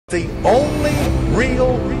The only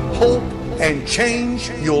real hope and change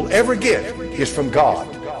you'll ever get is from God.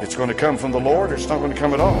 It's going to come from the Lord, or it's not going to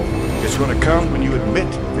come at all. It's going to come when you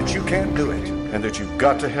admit that you can't do it and that you've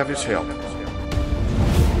got to have His help.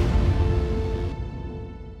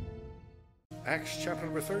 Acts chapter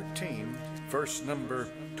number 13, verse number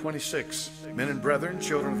 26. Men and brethren,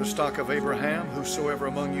 children of the stock of Abraham, whosoever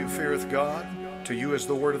among you feareth God, to you is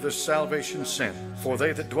the word of this salvation sent. For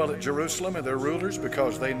they that dwell at Jerusalem and their rulers,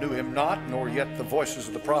 because they knew him not, nor yet the voices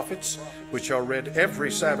of the prophets, which are read every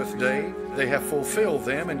Sabbath day, they have fulfilled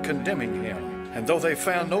them in condemning him. And though they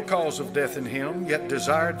found no cause of death in him, yet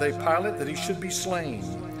desired they Pilate that he should be slain.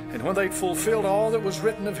 And when they'd fulfilled all that was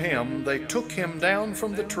written of him, they took him down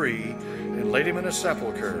from the tree and laid him in a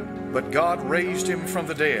sepulchre. But God raised him from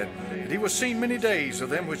the dead. And he was seen many days of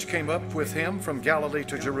them which came up with him from Galilee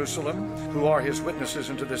to Jerusalem, who are his witnesses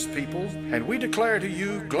unto this people. And we declare to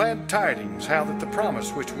you glad tidings, how that the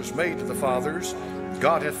promise which was made to the fathers,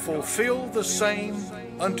 God hath fulfilled the same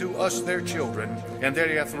unto us their children, and that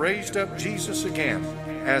he hath raised up Jesus again,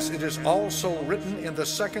 as it is also written in the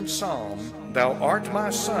 2nd Psalm, Thou art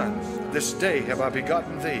my Son, this day have I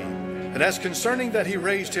begotten thee. And as concerning that he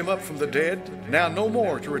raised him up from the dead, now no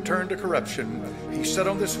more to return to corruption, he said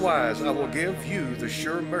on this wise, I will give you the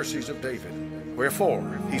sure mercies of David.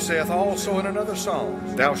 Wherefore, he saith also in another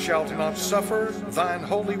psalm, Thou shalt not suffer thine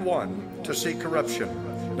Holy One to see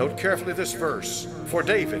corruption. Note carefully this verse. For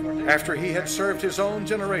David, after he had served his own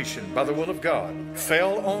generation by the will of God,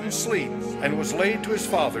 fell on sleep and was laid to his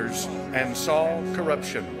fathers and saw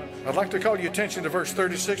corruption. I'd like to call your attention to verse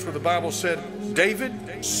 36 where the Bible said,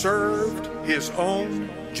 David served his own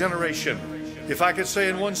generation. If I could say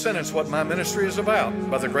in one sentence what my ministry is about,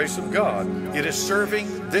 by the grace of God, it is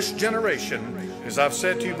serving this generation. As I've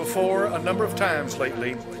said to you before a number of times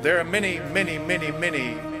lately, there are many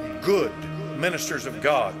good ministers of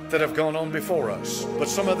God that have gone on before us. But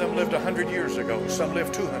some of them lived 100 years ago. Some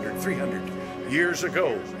lived 200, 300 years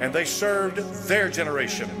ago, and they served their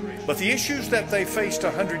generation. But the issues that they faced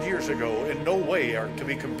 100 years ago in no way are to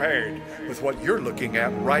be compared with what you're looking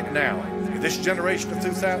at right now. In this generation of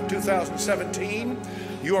 2017,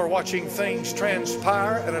 you are watching things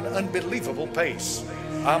transpire at an unbelievable pace.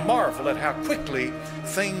 I marvel at how quickly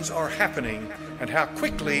things are happening and how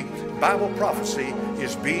quickly Bible prophecy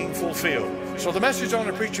is being fulfilled. So the message I want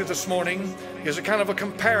to preach you this morning is a kind of a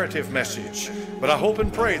comparative message, but I hope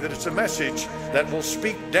and pray that it's a message that will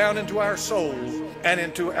speak down into our soul and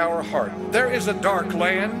into our heart. There is a dark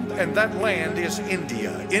land, and that land is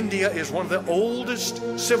India. India is one of the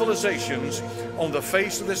oldest civilizations on the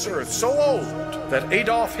face of this earth, so old that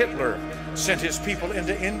Adolf Hitler sent his people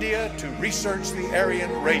into India to research the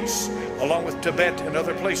Aryan race, along with Tibet and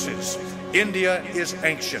other places. India is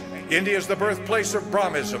ancient. India is the birthplace of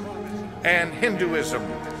Brahmanism and Hinduism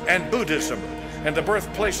and Buddhism, and the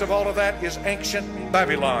birthplace of all of that is ancient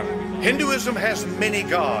Babylon. Hinduism has many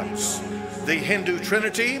gods. The Hindu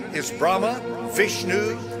Trinity is Brahma,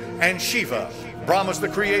 Vishnu, and Shiva. Brahma is the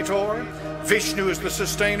creator, Vishnu is the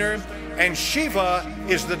sustainer, and Shiva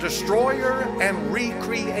is the destroyer and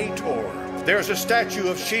recreator. There's a statue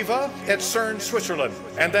of Shiva at Cern, Switzerland,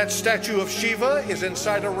 and that statue of Shiva is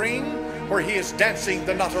inside a ring where he is dancing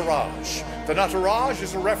the Nataraj. The Nataraj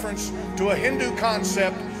is a reference to a Hindu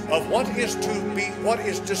concept of what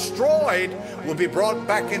is destroyed will be brought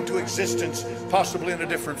back into existence, possibly in a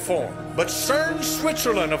different form. But Cern,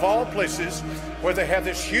 Switzerland, of all places, where they have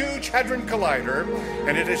this huge Hadron Collider,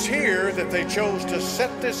 and it is here that they chose to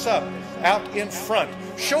set this up out in front,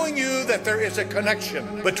 showing you that there is a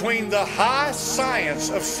connection between the high science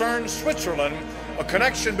of Cern, Switzerland, a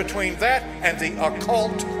connection between that and the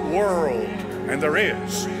occult world. And there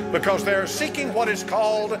is, because they are seeking what is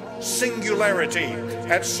called singularity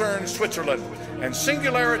at Cern, Switzerland. And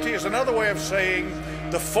singularity is another way of saying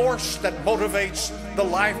the force that motivates the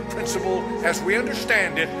life principle as we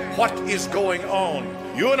understand it, what is going on.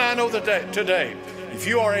 You and I know that today, if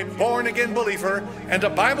you are a born-again believer and a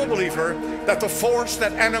Bible believer, that the force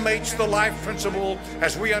that animates the life principle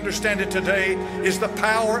as we understand it today is the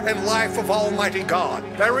power and life of Almighty God.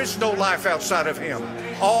 There is no life outside of Him.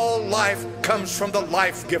 All life comes from the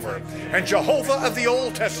life giver. And Jehovah of the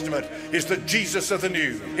Old Testament is the Jesus of the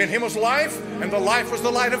New. In Him was life, and the life was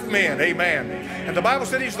the light of men. Amen. And the Bible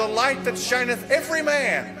said He's the light that shineth every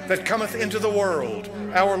man that cometh into the world.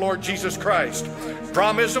 Our Lord Jesus Christ.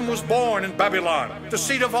 Brahmanism was born in Babylon, the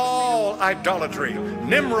seat of all idolatry.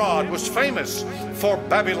 Nimrod was famous for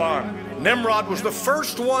Babylon. Nimrod was the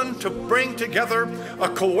first one to bring together a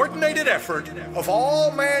coordinated effort of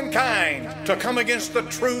all mankind to come against the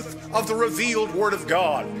truth of the revealed Word of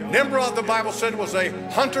God. Nimrod, the Bible said, was a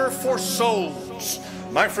hunter for souls.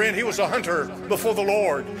 My friend, he was a hunter before the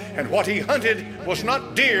Lord. And what he hunted was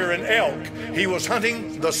not deer and elk. He was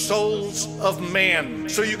hunting the souls of men.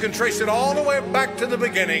 So you can trace it all the way back to the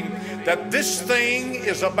beginning, that this thing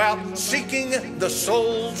is about seeking the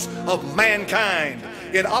souls of mankind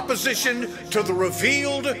in opposition to the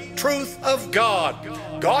revealed truth of God.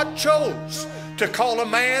 God chose to call a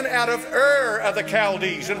man out of Ur of the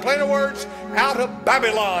Chaldees. In plain words, out of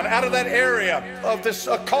Babylon, out of that area of this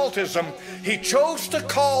occultism. He chose to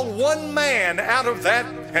call one man out of that,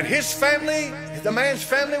 and his family, the man's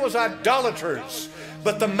family, was idolaters.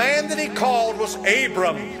 But the man that he called was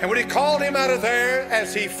Abram. And when he called him out of there,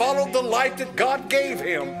 as he followed the light that God gave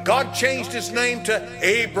him, God changed his name to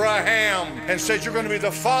Abraham and said, you're going to be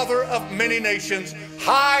the father of many nations.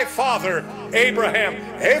 Hi, Father Abraham.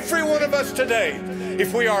 Every one of us today,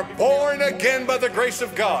 if we are born again by the grace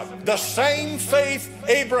of God, the same faith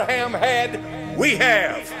Abraham had, we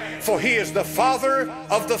have. For he is the father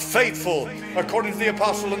of the faithful, according to the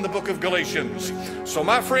apostle in the book of Galatians. So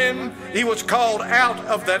my friend, he was called out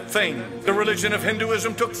of that thing. The religion of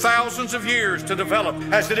Hinduism took thousands of years to develop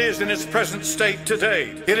as it is in its present state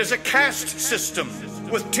today. It is a caste system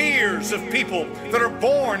with tiers of people that are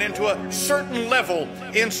born into a certain level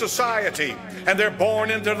in society. And they're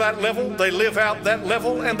born into that level, they live out that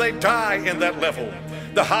level, and they die in that level.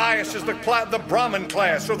 The highest is the Brahmin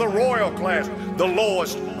class or the royal class. The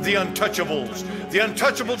lowest, the untouchables. The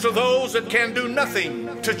untouchables are those that can do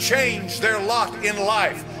nothing to change their lot in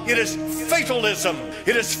life. It is fatalism.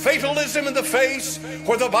 It is fatalism in the face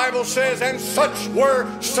where the Bible says, and such were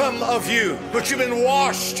some of you. But you've been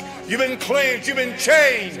washed, you've been cleansed, you've been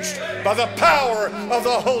changed by the power of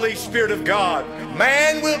the Holy Spirit of God.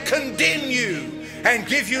 Man will condemn you and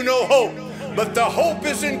give you no hope. But the hope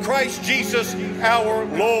is in Christ Jesus our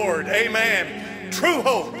Lord. Amen. True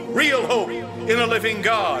hope, real hope in a living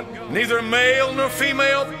God. Neither male nor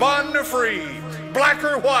female, bond nor free, black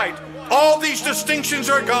or white. All these distinctions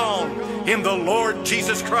are gone in the Lord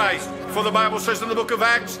Jesus Christ. For the Bible says in the book of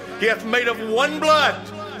Acts, he hath made of one blood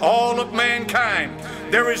all of mankind.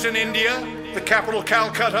 There is in India, the capital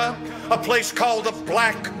Calcutta, a place called the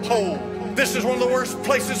Black Hole. This is one of the worst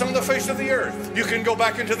places on the face of the earth. You can go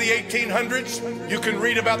back into the 1800s. You can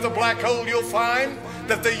read about the black hole. You'll find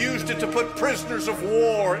that they used it to put prisoners of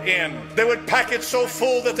war in. They would pack it so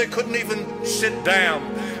full that they couldn't even sit down.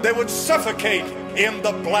 They would suffocate in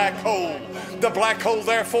the black hole. The black hole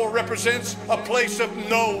therefore represents a place of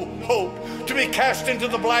no hope. To be cast into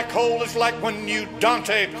the black hole is like when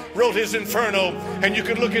Dante wrote his Inferno, and you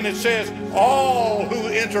can look and it says, all who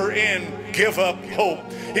enter in give up hope.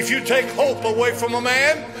 If you take hope away from a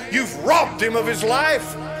man, you've robbed him of his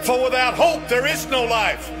life. For without hope, there is no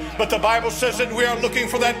life. But the Bible says that we are looking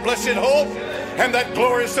for that blessed hope and that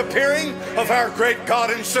glorious appearing of our great God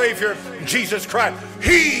and Savior, Jesus Christ.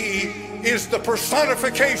 He is the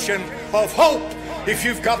personification of hope. If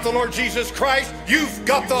you've got the Lord Jesus Christ, you've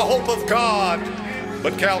got the hope of God.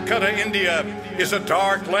 But Calcutta, India, is a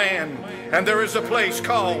dark land, and there is a place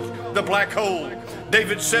called the Black Hole.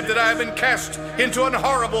 David said that I have been cast into an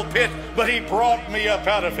horrible pit, but he brought me up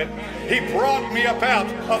out of it. He brought me up out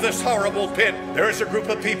of this horrible pit. There is a group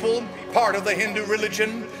of people, part of the Hindu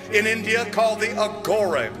religion in India, called the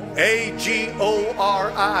Agori, A-G-O-R-I.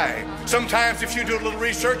 Sometimes if you do a little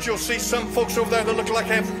research, you'll see some folks over there that look like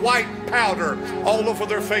they have white powder all over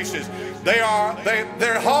their faces.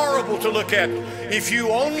 They're horrible to look at. If you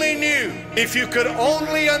only knew, if you could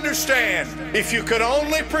only understand, if you could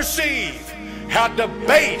only perceive how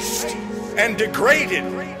debased and degraded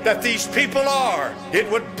that these people are, it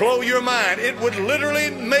would blow your mind. It would literally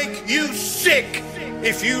make you sick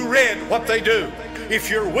if you read what they do. If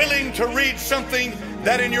you're willing to read something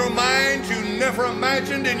that in your mind you never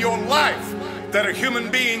imagined in your life that a human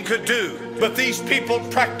being could do. But these people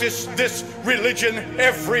practice this religion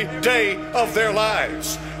every day of their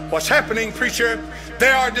lives. What's happening, preacher?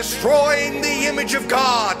 They are destroying the image of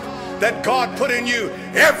God that God put in you.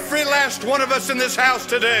 Every last one of us in this house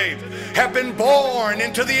today have been born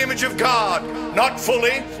into the image of God. Not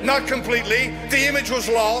fully, not completely. The image was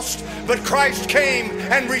lost, but Christ came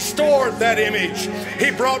and restored that image. He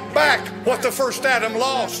brought back what the first Adam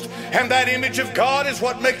lost. And that image of God is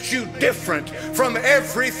what makes you different from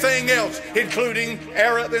everything else, including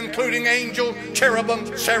angel,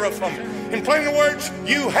 cherubim, seraphim. In plain words,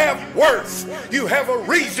 you have worth. You have a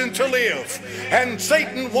reason to live. And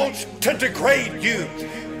Satan wants to degrade you.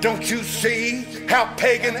 Don't you see how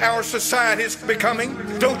pagan our society is becoming?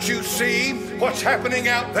 Don't you see what's happening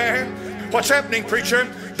out there? What's happening, preacher?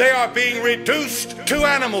 They are being reduced to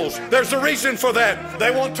animals. There's a reason for that. They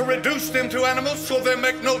want to reduce them to animals so they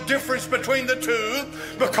make no difference between the two,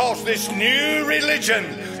 because this new religion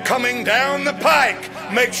coming down the pike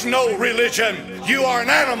makes no religion. You are an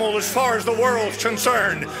animal as far as the world's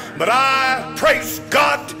concerned. But I, praise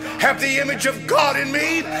God, have the image of God in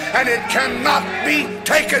me, and it cannot be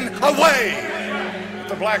taken away.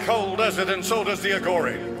 The black hole does it, and so does the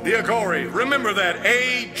Agori. The Agori, remember that,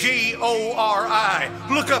 A-G-O-R-I.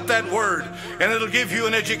 Look up that word, and it'll give you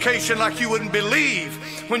an education like you wouldn't believe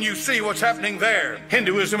when you see what's happening there.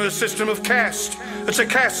 Hinduism is a system of caste. It's a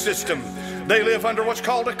caste system. They live under what's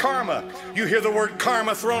called a karma. You hear the word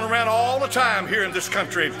karma thrown around all the time here in this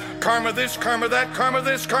country. Karma this, karma that, karma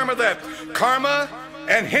this, karma that. Karma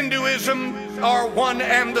and Hinduism are one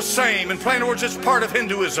and the same. In plain words, it's part of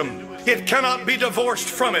Hinduism. It cannot be divorced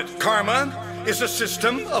from it. Karma is a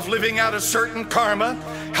system of living out a certain karma,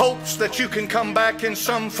 hopes that you can come back in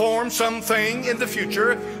some form, something in the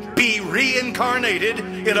future, be reincarnated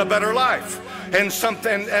in a better life, and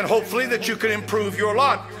hopefully that you can improve your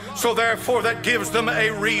lot. So therefore that gives them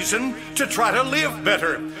a reason to try to live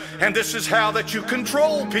better. And this is how that you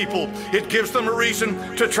control people. It gives them a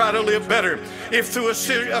reason to try to live better. If through a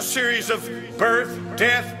series of birth,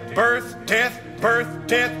 death,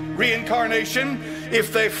 reincarnation,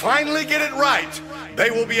 if they finally get it right,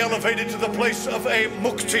 they will be elevated to the place of a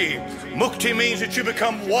mukti. Mukti means that you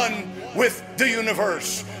become one with the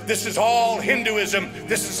universe. This is all Hinduism.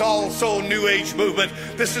 This is also New Age movement.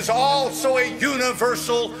 This is also a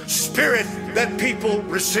universal spirit that people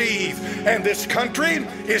receive. And this country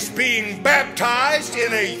is being baptized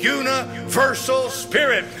in a universal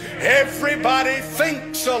spirit. Everybody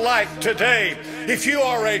thinks alike today. If you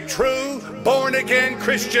are a true born-again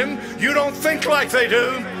Christian, you don't think like they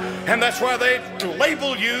do. And that's why they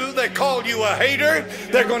label you, they call you a hater.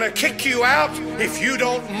 They're going to kick you out if you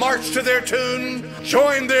don't march to their tune,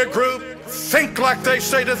 join their group, think like they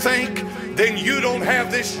say to think. Then you don't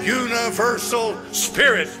have this universal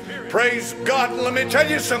spirit. Praise God. Let me tell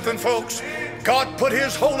you something, folks. God put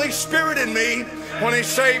His Holy Spirit in me when He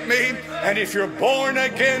saved me. And if you're born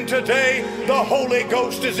again today, the Holy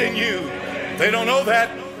Ghost is in you. They don't know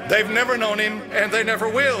that. They've never known Him, and they never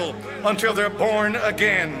will until they're born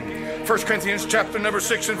again. 1 Corinthians chapter number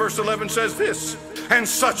 6 and verse 11 says this, and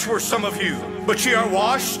such were some of you, but ye are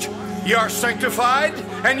washed, ye are sanctified,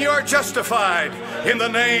 and ye are justified in the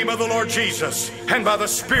name of the Lord Jesus and by the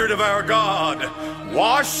Spirit of our God.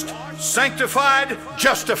 Washed, sanctified,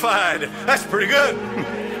 justified. That's pretty good.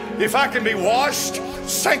 If I can be washed,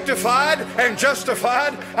 sanctified, and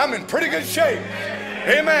justified, I'm in pretty good shape.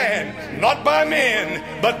 Amen. Not by men,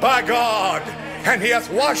 but by God. And He hath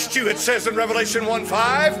washed you, it says in Revelation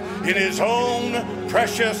 1:5, in His own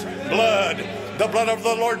precious blood. The blood of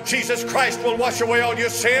the Lord Jesus Christ will wash away all your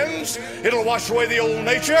sins. It'll wash away the old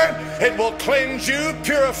nature. It will cleanse you,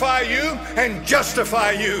 purify you, and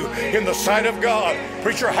justify you in the sight of God.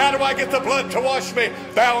 Preacher, how do I get the blood to wash me?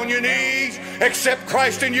 Bow on your knees, accept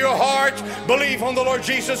Christ in your heart, believe on the Lord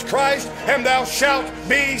Jesus Christ, and thou shalt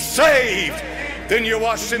be saved. Then you're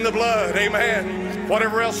washed in the blood. Amen.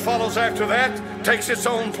 Whatever else follows after that takes its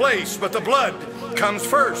own place, but the blood comes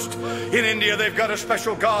first. In India, they've got a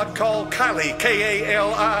special god called Kali,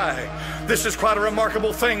 K-A-L-I. This is quite a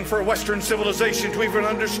remarkable thing for Western civilization to even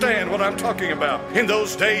understand what I'm talking about. In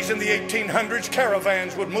those days, in the 1800s,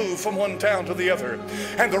 caravans would move from one town to the other.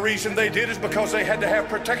 And the reason they did is because they had to have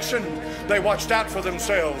protection. They watched out for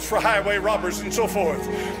themselves, for highway robbers and so forth.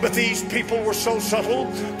 But these people were so subtle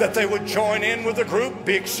that they would join in with the group,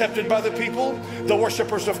 be accepted by the people, the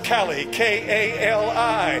worshippers of Kali,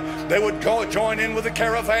 K-A-L-I. They would go join in with the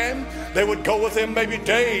caravan. They would go with them maybe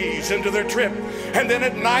days into their trip. And then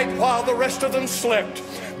at night, while the rest of them slept,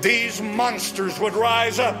 these monsters would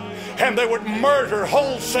rise up and they would murder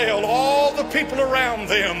wholesale all the people around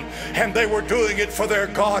them. And they were doing it for their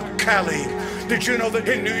god Kali. Did you know that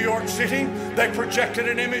in New York City, they projected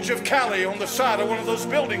an image of Kali on the side of one of those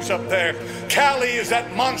buildings up there? Kali is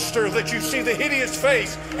that monster that you see the hideous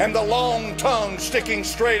face and the long tongue sticking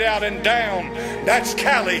straight out and down. That's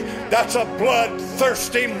Kali. That's a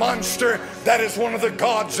bloodthirsty monster. That is one of the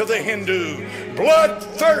gods of the Hindu.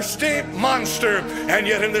 Bloodthirsty monster. And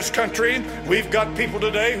yet in this country, we've got people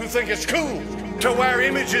today who think it's cool to wear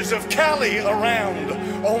images of Kali around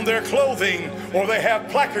on their clothing, or they have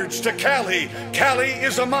placards to Kali. Kali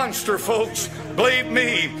is a monster, folks. Believe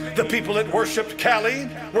me, the people that worshipped Kali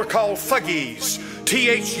were called thuggies.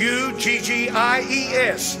 T-H-U-G-G-I-E-S.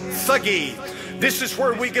 Thuggy. This is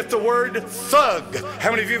where we get the word thug. How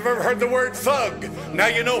many of you have ever heard the word thug? Now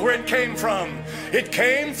you know where it came from. It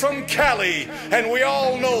came from Cali, and we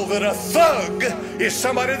all know that a thug is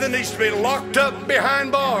somebody that needs to be locked up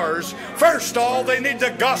behind bars. First of all, they need the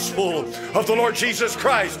gospel of the Lord Jesus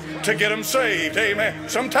Christ to get them saved. Amen.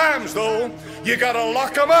 Sometimes, though, you got to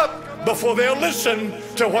lock them up before they'll listen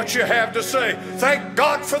to what you have to say. Thank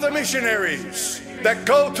God for the missionaries that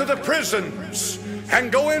go to the prisons and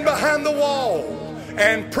go in behind the wall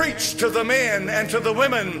and preach to the men and to the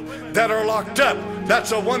women that are locked up.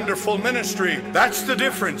 That's a wonderful ministry. That's the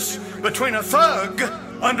difference between a thug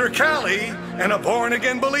under Cali and a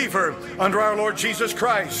born-again believer under our Lord Jesus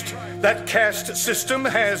Christ. That caste system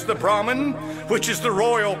has the Brahmin, which is the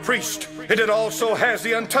royal priest, and it also has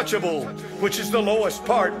the untouchable, which is the lowest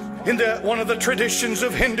part. One of the traditions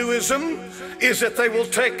of Hinduism is that they will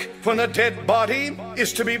take, when a dead body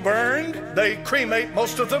is to be burned, they cremate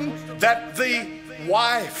most of them, that the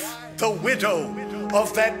wife, the widow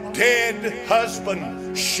of that dead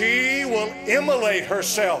husband, she will immolate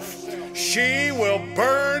herself. She will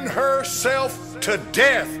burn herself to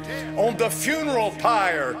death on the funeral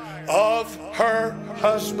pyre of her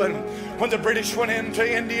husband. When the British went into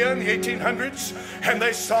India in the 1800s and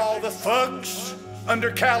they saw the thugs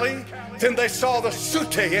under Cali, then they saw the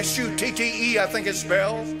Sute, S-U-T-T-E, I think it's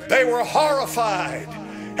spelled. They were horrified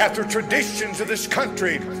at the traditions of this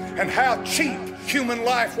country and how cheap human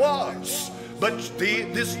life was. But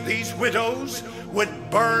these widows would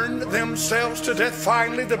burn themselves to death.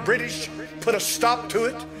 Finally, the British put a stop to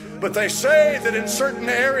it. But they say that in certain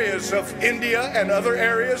areas of India and other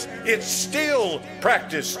areas, it's still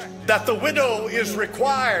practiced, that the widow is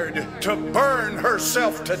required to burn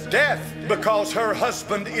herself to death because her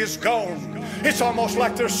husband is gone. It's almost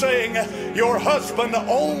like they're saying, your husband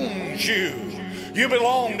owns you. You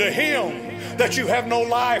belong to him, that you have no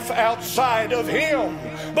life outside of him.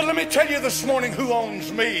 But let me tell you this morning who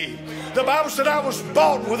owns me. The Bible said I was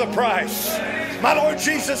bought with a price. My Lord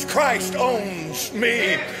Jesus Christ owns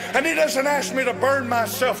me. And he doesn't ask me to burn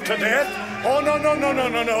myself to death. Oh, no, no, no, no,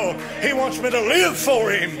 no, no. He wants me to live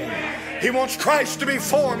for him. He wants Christ to be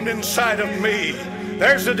formed inside of me.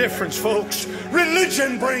 There's the difference, folks.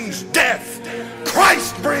 Religion brings death.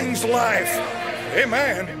 Christ brings life.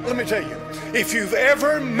 Amen. Let me tell you, if you've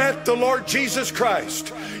ever met the Lord Jesus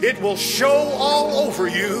Christ, it will show all over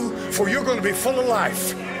you, for you're going to be full of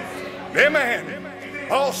life. Amen.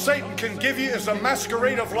 All Satan can give you is a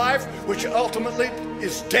masquerade of life, which ultimately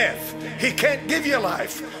is death. He can't give you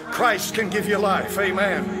life. Christ can give you life.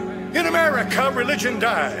 Amen. In America, religion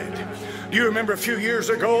died. Do you remember a few years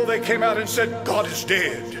ago they came out and said, God is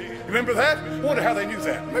dead? You remember that? I wonder how they knew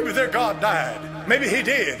that. Maybe their God died. Maybe he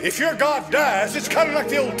did. If your God dies, it's kind of like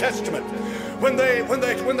the Old Testament. When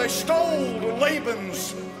they stole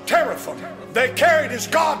Laban's teraphim, they carried his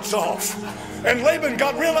gods off. And Laban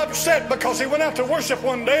got real upset because he went out to worship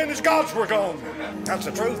one day and his gods were gone. That's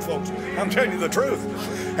the truth, folks. I'm telling you the truth.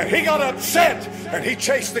 And he got upset and he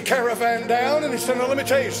chased the caravan down and he said, now let me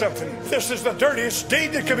tell you something. This is the dirtiest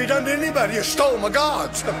deed that could be done to anybody. You stole my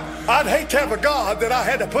gods. I'd hate to have a God that I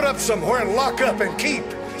had to put up somewhere and lock up and keep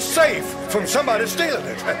safe from somebody stealing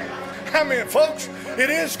it. I mean, folks, it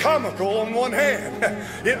is comical on one hand.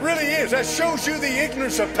 It really is. That shows you the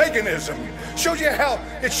ignorance of paganism. It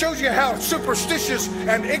shows you how superstitious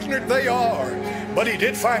and ignorant they are. But he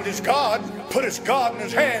did find his God, put his God in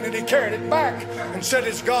his hand, and he carried it back and set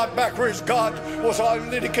his God back where his God was,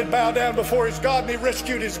 that he could bow down before his God, and he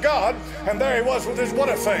rescued his God, and there he was with his, what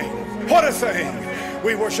a thing. What a thing.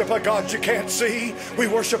 We worship a God you can't see. We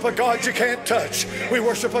worship a God you can't touch. We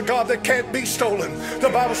worship a God that can't be stolen. The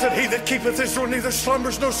Bible said, he that keepeth Israel neither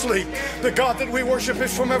slumbers nor sleep. The God that we worship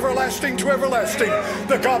is from everlasting to everlasting.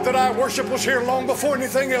 The God that I worship was here long before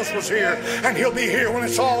anything else was here. And he'll be here when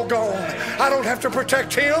it's all gone. I don't have to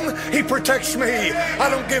protect him. He protects me. I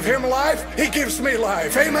don't give him life. He gives me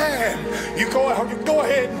life. Amen. You go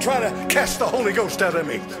ahead and try to cast the Holy Ghost out of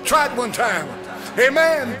me. Try it one time.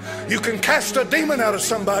 Amen. You can cast a demon out of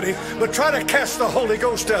somebody, but try to cast the Holy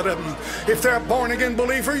Ghost out of them. If they're a born-again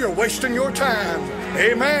believer, you're wasting your time.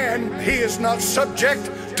 Amen. He is not subject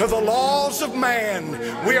to the laws of man.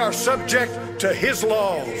 We are subject to his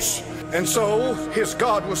laws. And so his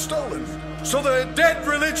God was stolen. So the dead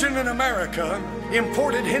religion in America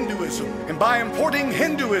imported Hinduism. And by importing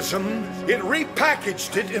Hinduism, it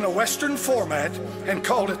repackaged it in a Western format and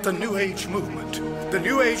called it the New Age movement. The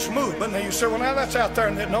New Age movement, now you say, well, now that's out there.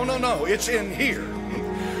 No, it's in here.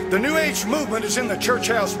 The New Age movement is in the church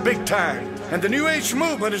house big time. And the New Age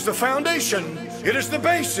movement is the foundation. It is the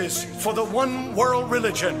basis for the one world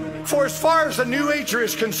religion. For as far as the New Ager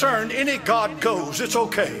is concerned, any God goes. It's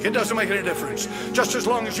okay. It doesn't make any difference. Just as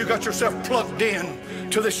long as you got yourself plugged in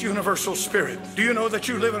to this universal spirit. Do you know that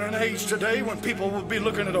you live in an age today when people will be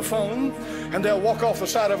looking at a phone and they'll walk off the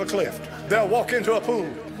side of a cliff. They'll walk into a pool.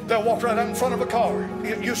 They'll walk right out in front of a car.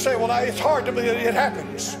 You say, well, it's hard to believe it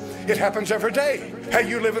happens. It happens every day. Hey,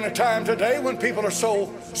 you live in a time today when people are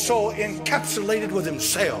so encapsulated with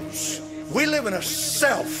themselves. We live in a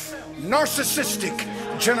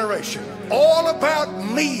self-narcissistic generation. All about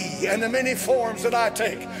me and the many forms that I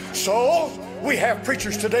take. So we have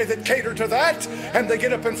preachers today that cater to that, and they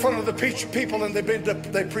get up in front of the people and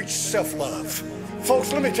they preach self-love.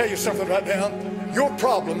 Folks, let me tell you something right now. Your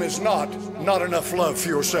problem is not enough love for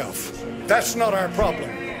yourself. That's not our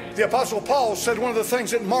problem. The Apostle Paul said one of the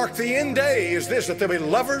things that mark the end day is this, that they'll be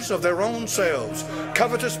lovers of their own selves,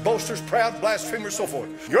 covetous, boasters, proud, blasphemers, so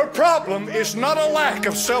forth. Your problem is not a lack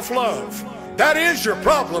of self-love. That is your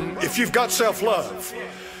problem if you've got self-love.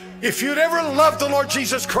 If you'd ever loved the Lord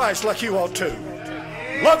Jesus Christ like you ought to,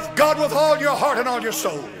 love God with all your heart and all your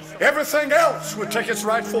soul, everything else would take its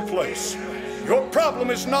rightful place. Your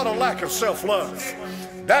problem is not a lack of self-love.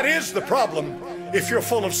 That is the problem if you're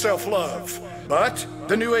full of self-love. But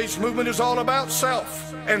the New Age movement is all about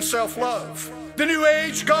self and self-love. The New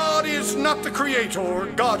Age, God is not the creator,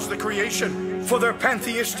 God's the creation, for they're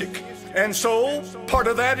pantheistic. And so part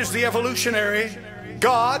of that is the evolutionary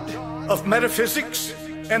God of metaphysics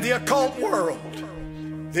and the occult world.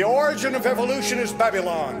 The origin of evolution is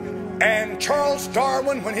Babylon. And Charles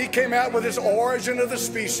Darwin, when he came out with his Origin of the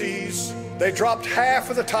Species, they dropped half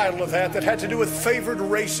of the title of that had to do with favored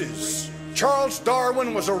races. Charles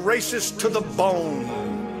Darwin was a racist to the bone.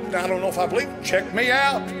 Now, I don't know if I believe it. Check me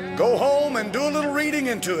out. Go home and do a little reading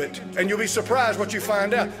into it, and you'll be surprised what you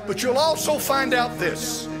find out. But you'll also find out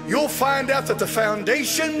this. You'll find out that the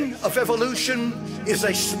foundation of evolution is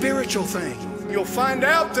a spiritual thing. You'll find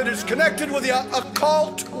out that it's connected with the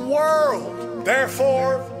occult world.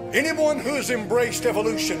 Therefore, anyone who has embraced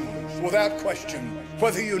evolution, without question,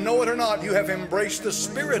 whether you know it or not, you have embraced the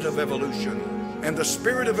spirit of evolution. And the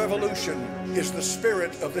spirit of evolution is the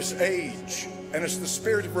spirit of this age. And it's the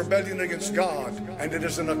spirit of rebellion against God. And it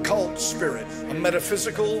is an occult spirit, a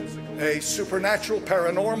metaphysical, a supernatural,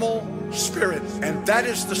 paranormal spirit. And that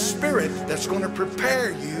is the spirit that's going to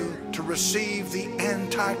prepare you to receive the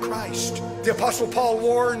Antichrist. The Apostle Paul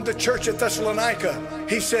warned the church at Thessalonica.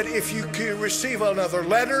 He said, if you receive another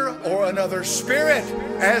letter or another spirit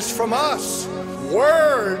as from us,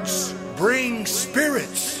 words bring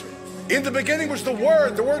spirits. In the beginning was the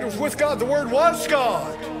Word was with God, the Word was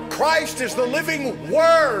God. Christ is the living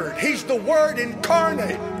Word. He's the Word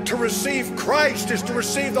incarnate. To receive Christ is to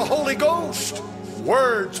receive the Holy Ghost.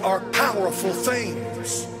 Words are powerful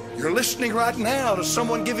things. You're listening right now to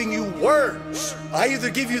someone giving you words. I either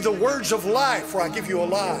give you the words of life or I give you a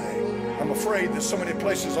lie. I'm afraid that so many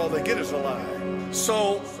places all they get is a lie.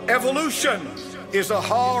 So evolution is a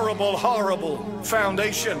horrible, horrible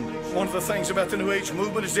foundation. One of the things about the New Age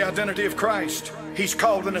movement is the identity of Christ. He's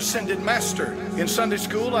called an ascended master. In Sunday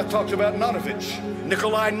school, I talked about Notovich,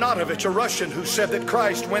 Nikolai Notovich, a Russian who said that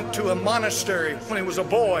Christ went to a monastery when he was a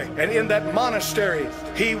boy. And in that monastery,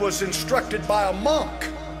 he was instructed by a monk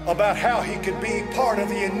about how he could be part of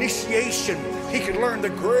the initiation. He could learn the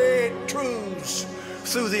great truths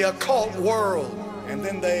through the occult world. And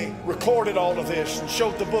then they recorded all of this and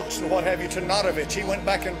showed the books and what have you to Notovich. He went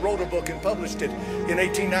back and wrote a book and published it in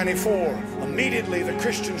 1894. Immediately the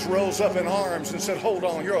Christians rose up in arms and said, hold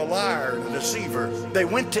on, you're a liar and a deceiver. They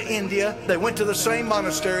went to India, they went to the same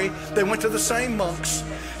monastery, they went to the same monks,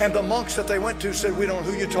 and the monks that they went to said, we don't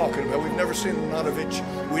know who you're talking about. We've never seen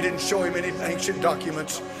Notovich. We didn't show him any ancient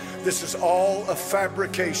documents. This is all a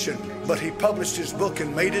fabrication. But he published his book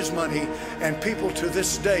and made his money, and people to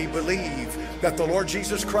this day believe that the Lord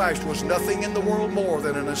Jesus Christ was nothing in the world more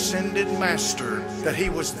than an ascended master, that he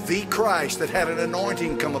was the Christ, that had an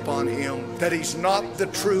anointing come upon him, that he's not the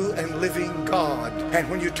true and living God. And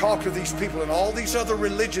when you talk to these people in all these other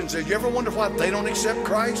religions, have you ever wondered why they don't accept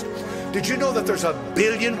Christ? Did you know that there's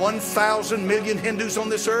 1,000 million Hindus on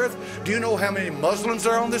this earth? Do you know how many Muslims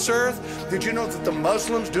are on this earth? Did you know that the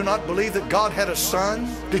Muslims do not believe that God had a son?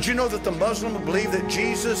 Did you know that the Muslims believe that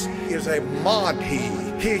Jesus is a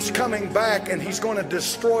Mahdi? He's coming back and he's going to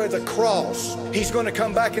destroy the cross. He's going to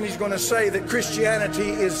come back and he's going to say that Christianity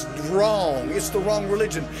is wrong. It's the wrong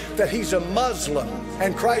religion. That he's a Muslim.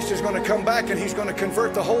 And Christ is going to come back and he's going to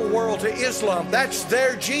convert the whole world to Islam. That's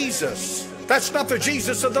their Jesus. That's not the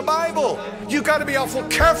Jesus of the Bible. You got to be awful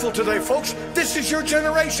careful today, folks. This is your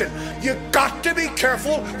generation. You got to be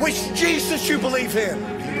careful which Jesus you believe in.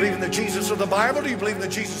 Do you believe in the Jesus of the Bible, or do you believe in the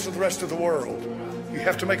Jesus of the rest of the world? You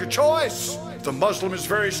have to make a choice. The Muslim is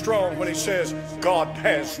very strong when he says, God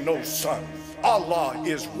has no son. Allah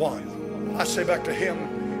is one. I say back to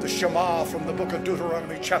him, the Shema from the book of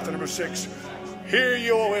Deuteronomy, chapter number 6. Hear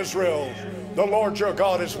you, O Israel, the Lord your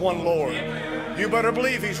God is one Lord. You better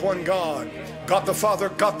believe he's one God. God the Father,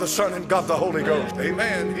 God the Son, and God the Holy Ghost.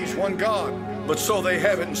 Amen. He's one God. But so they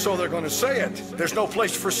have it, and so they're going to say it. There's no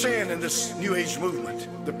place for sin in this New Age movement.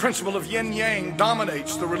 The principle of yin-yang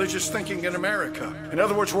dominates the religious thinking in America. In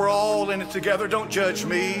other words, we're all in it together. Don't judge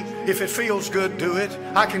me. If it feels good, do it.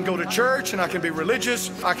 I can go to church, and I can be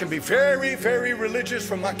religious. I can be very, very religious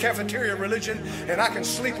from my cafeteria religion, and I can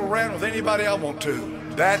sleep around with anybody I want to.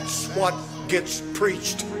 That's what gets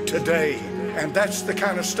preached today. And that's the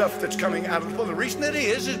kind of stuff that's coming out of the world. The reason it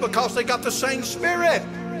is because they got the same spirit.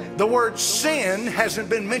 The word sin hasn't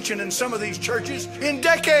been mentioned in some of these churches in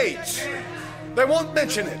decades. They won't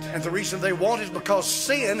mention it. And the reason they won't is because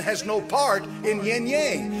sin has no part in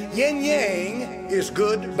yin-yang. Yin-yang is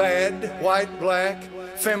good, bad, white, black,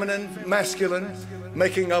 feminine, masculine,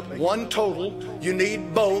 making up one total. You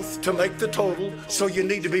need both to make the total, so you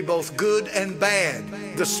need to be both good and bad.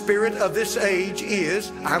 The spirit of this age is,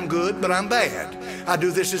 I'm good, but I'm bad. I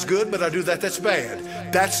do this as good, but I do that's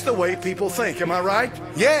bad. That's the way people think. Am I right?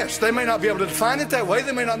 Yes, they may not be able to define it that way.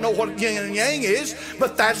 They may not know what yin and yang is,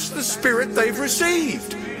 but that's the spirit they've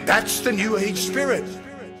received. That's the New Age spirit.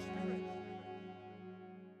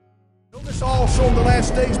 Notice also in the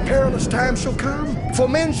last days perilous times shall come. For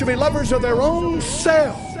men shall be lovers of their own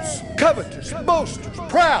selves, covetous, boasters,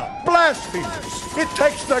 proud, blasphemers. It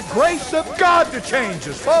takes the grace of God to change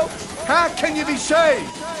us, folks. How can you be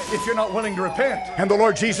saved if you're not willing to repent? And the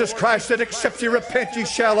Lord Jesus Christ said, except ye repent, ye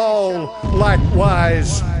shall all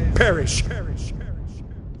likewise perish.